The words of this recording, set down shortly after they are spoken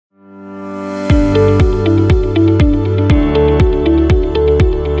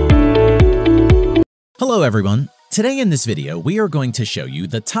Hello everyone! Today in this video, we are going to show you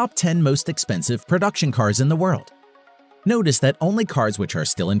the top 10 most expensive production cars in the world. Notice that only cars which are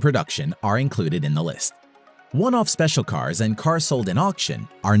still in production are included in the list. One-off special cars and cars sold in auction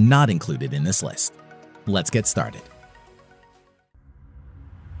are not included in this list. Let's get started.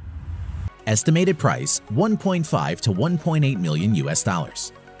 Estimated price $1.5 to $1.8 million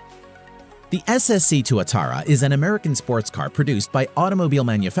US. The SSC Tuatara is an American sports car produced by automobile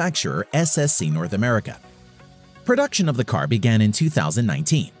manufacturer SSC North America. Production of the car began in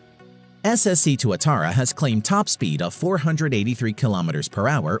 2019. SSC Tuatara has claimed top speed of 483 km per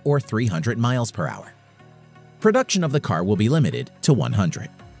hour or 300 miles per hour. Production of the car will be limited to 100.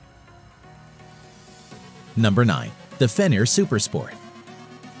 Number 9. The Fenrir Supersport.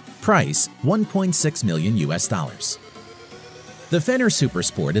 Price $1.6 million US. The Fenrir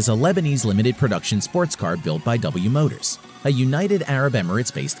Supersport is a Lebanese limited production sports car built by W Motors, a United Arab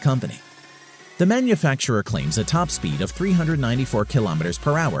Emirates-based company. The manufacturer claims a top speed of 394 km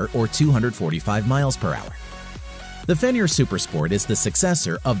per hour or 245 miles per hour. The Fenrir Supersport is the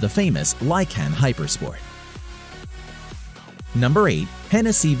successor of the famous Lykan Hypersport. Number 8.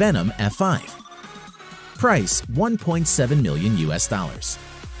 Hennessy Venom F5. Price $1.7 million US.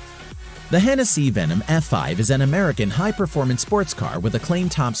 The Hennessy Venom F5 is an American high-performance sports car with a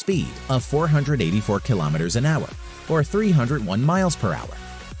claimed top speed of 484 km an hour or 301 miles per hour.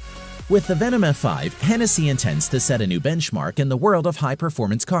 With the Venom F5, Hennessy intends to set a new benchmark in the world of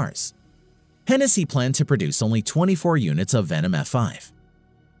high-performance cars. Hennessy planned to produce only 24 units of Venom F5.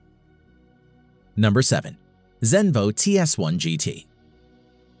 Number 7. Zenvo TS1 GT.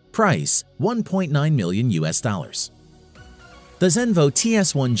 Price $1.9 million US. The Zenvo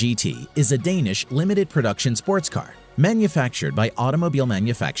TS1 GT is a Danish limited production sports car manufactured by automobile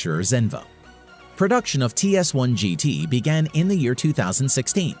manufacturer Zenvo. Production of TS1 GT began in the year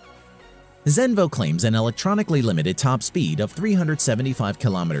 2016. Zenvo claims an electronically limited top speed of 375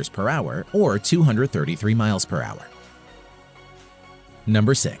 km per hour or 233 miles per hour.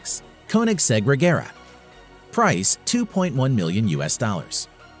 Number 6. Koenigsegg Regera. Price $2.1 million US.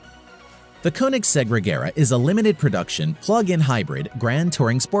 The Koenigsegg Regera is a limited production plug-in hybrid grand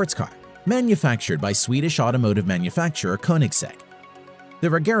touring sports car manufactured by Swedish automotive manufacturer Koenigsegg. The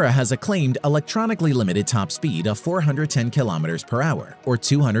Regera has a claimed electronically limited top speed of 410 km per hour or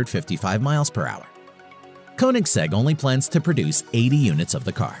 255 miles per hour. Koenigsegg only plans to produce 80 units of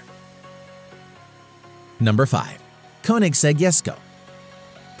the car. Number 5. Koenigsegg Jesko.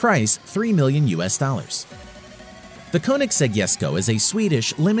 Price $3 million US. The Koenigsegg Jesko is a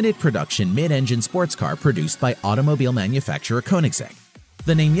Swedish limited production mid-engine sports car produced by automobile manufacturer Koenigsegg.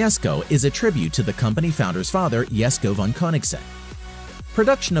 The name Jesko is a tribute to the company founder's father, Jesko von Koenigsegg.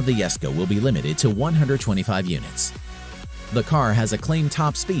 Production of the Jesko will be limited to 125 units. The car has a claimed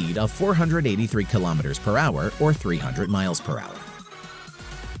top speed of 483 km per hour or 300 miles per hour.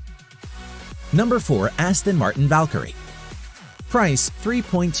 Number 4. Aston Martin Valkyrie. Price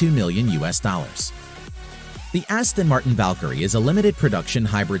 $3.2 million US. The Aston Martin Valkyrie is a limited production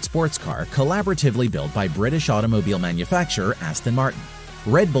hybrid sports car collaboratively built by British automobile manufacturer Aston Martin,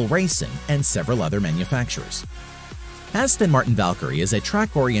 Red Bull Racing, and several other manufacturers. Aston Martin Valkyrie is a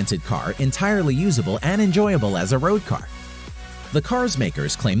track-oriented car entirely usable and enjoyable as a road car. The car's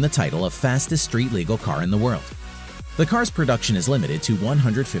makers claim the title of fastest street-legal car in the world. The car's production is limited to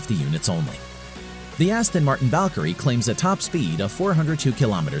 150 units only. The Aston Martin Valkyrie claims a top speed of 402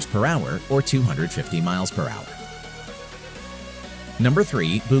 km per hour or 250 miles per hour. Number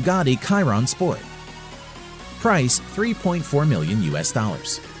 3. Bugatti Chiron Sport. Price $3.4 million US.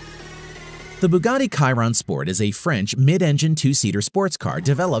 The Bugatti Chiron Sport is a French mid-engine two-seater sports car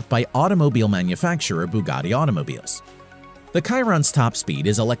developed by automobile manufacturer Bugatti Automobiles. The Chiron's top speed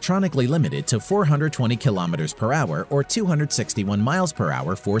is electronically limited to 420 km per hour or 261 miles per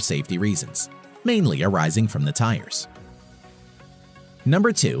hour for safety reasons, mainly arising from the tires.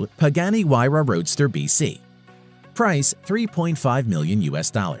 Number 2. Pagani Huayra Roadster BC. Price $3.5 million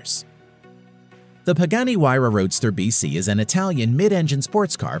US. The Pagani Huayra Roadster BC is an Italian mid-engine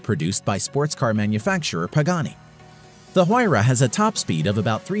sports car produced by sports car manufacturer Pagani. The Huayra has a top speed of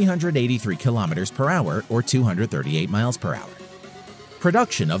about 383 km per hour or 238 miles per hour.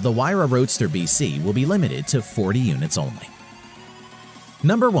 Production of the Huayra Roadster BC will be limited to 40 units only.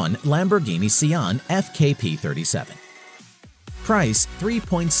 Number 1. Lamborghini Sian FKP37. Price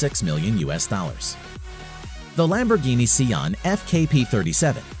 $3.6 million US. The Lamborghini Sian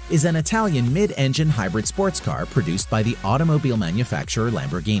FKP37 is an Italian mid-engine hybrid sports car produced by the automobile manufacturer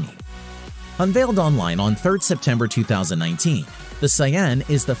Lamborghini. Unveiled online on 3 September 2019, the Sian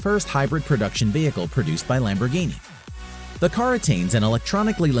is the first hybrid production vehicle produced by Lamborghini. The car attains an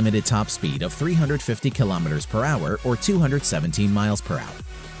electronically limited top speed of 350 km per hour or 217 miles per hour.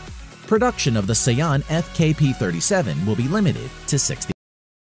 Production of the Scion FKP37 will be limited to 60.